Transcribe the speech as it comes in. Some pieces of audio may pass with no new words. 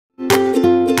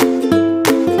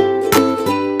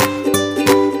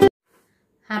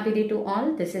Happy day to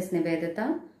all. This is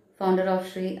Nivedita, founder of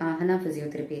Sri Ahana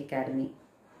Physiotherapy Academy.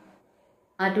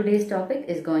 Our today's topic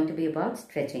is going to be about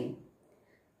stretching.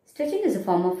 Stretching is a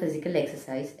form of physical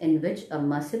exercise in which a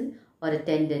muscle or a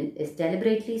tendon is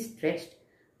deliberately stretched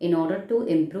in order to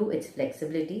improve its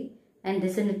flexibility, and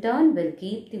this in turn will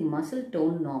keep the muscle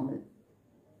tone normal.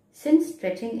 Since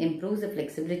stretching improves the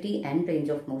flexibility and range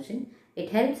of motion,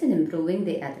 it helps in improving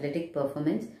the athletic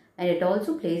performance, and it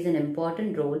also plays an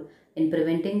important role in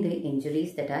preventing the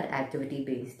injuries that are activity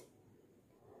based.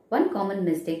 One common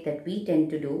mistake that we tend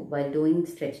to do while doing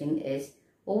stretching is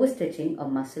overstretching a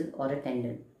muscle or a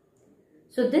tendon.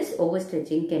 So this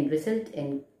overstretching can result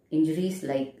in injuries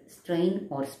like strain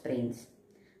or sprains.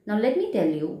 Now let me tell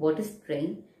you what is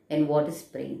strain and what is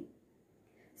sprain.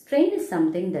 Strain is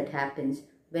something that happens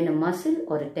when a muscle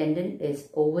or a tendon is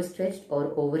overstretched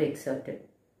or overexerted.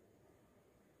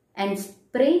 And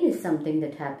sprain is something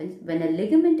that happens when a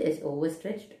ligament is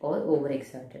overstretched or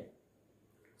overexerted.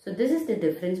 So this is the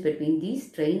difference between these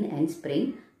strain and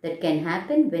sprain that can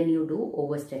happen when you do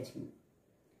overstretching.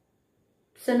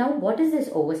 So now what is this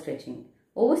overstretching?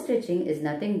 Overstretching is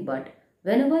nothing but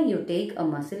whenever you take a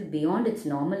muscle beyond its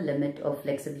normal limit of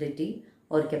flexibility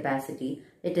or capacity,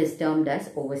 it is termed as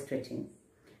overstretching.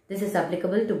 This is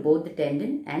applicable to both the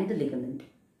tendon and the ligament.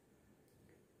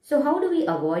 So how do we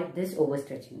avoid this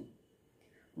overstretching?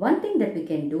 One thing that we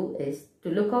can do is to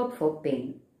look out for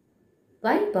pain.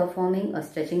 While performing a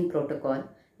stretching protocol,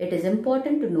 it is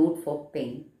important to note for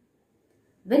pain.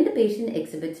 When the patient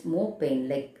exhibits more pain,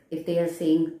 like if they are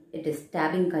saying it is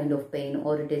stabbing kind of pain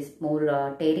or it is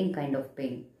more tearing kind of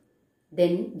pain,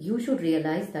 then you should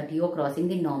realize that you are crossing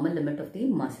the normal limit of the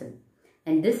muscle,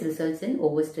 and this results in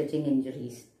overstretching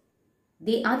injuries.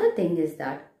 The other thing is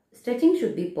that stretching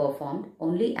should be performed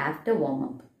only after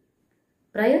warm-up.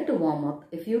 Prior to warm-up,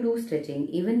 if you do stretching,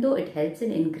 even though it helps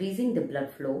in increasing the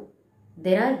blood flow,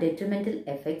 there are detrimental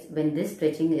effects when this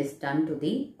stretching is done to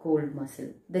the cold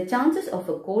muscle. The chances of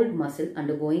a cold muscle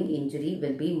undergoing injury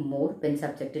will be more when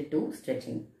subjected to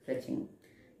stretching.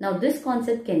 Now this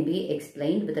concept can be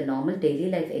explained with a normal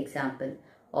daily life example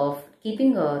of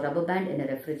keeping a rubber band in a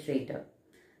refrigerator.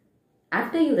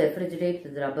 After you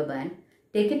refrigerate the rubber band,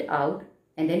 take it out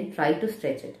and then try to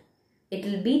stretch it. It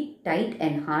will be tight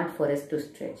and hard for us to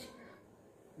stretch.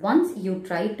 Once you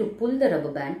try to pull the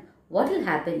rubber band, what will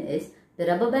happen is the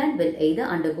rubber band will either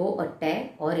undergo a tear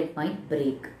or it might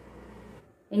break.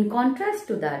 In contrast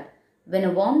to that, when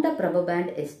a warmed up rubber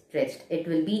band is stretched, it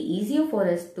will be easier for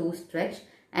us to stretch,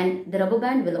 and the rubber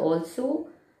band will also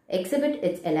exhibit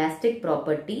its elastic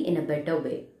property in a better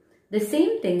way. The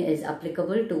same thing is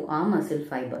applicable to our muscle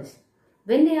fibers.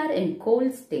 When they are in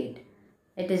cold state,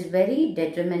 it is very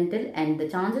detrimental, and the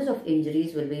chances of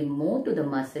injuries will be more to the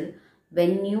muscle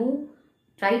when you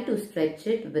try to stretch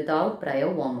it without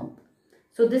prior warm-up.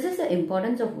 So this is the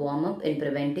importance of warm-up in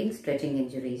preventing stretching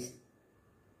injuries.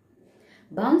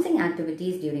 Bouncing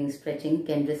activities during stretching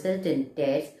can result in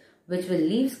tears which will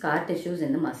leave scar tissues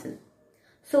in the muscle.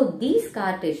 So these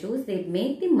scar tissues, they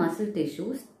make the muscle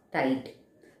tissues tight.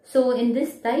 So in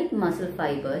this tight muscle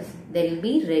fibers, there will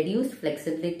be reduced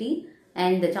flexibility,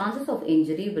 and the chances of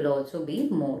injury will also be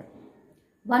more.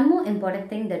 One more important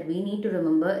thing that we need to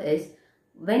remember is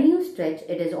when you stretch,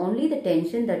 it is only the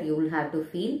tension that you will have to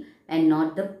feel and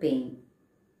not the pain.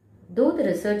 Though the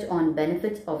research on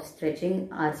benefits of stretching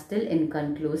are still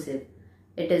inconclusive,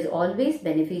 it is always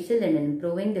beneficial in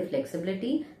improving the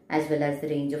flexibility as well as the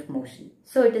range of motion.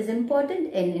 So it is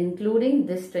important in including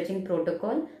this stretching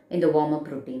protocol in the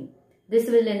warm-up routine. This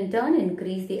will in turn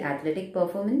increase the athletic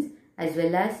performance as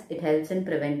well as it helps in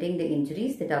preventing the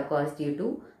injuries that are caused due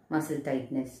to muscle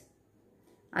tightness.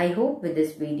 I hope with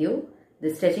this video,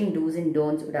 the stretching do's and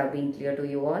don'ts would have been clear to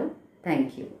you all.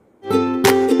 Thank you.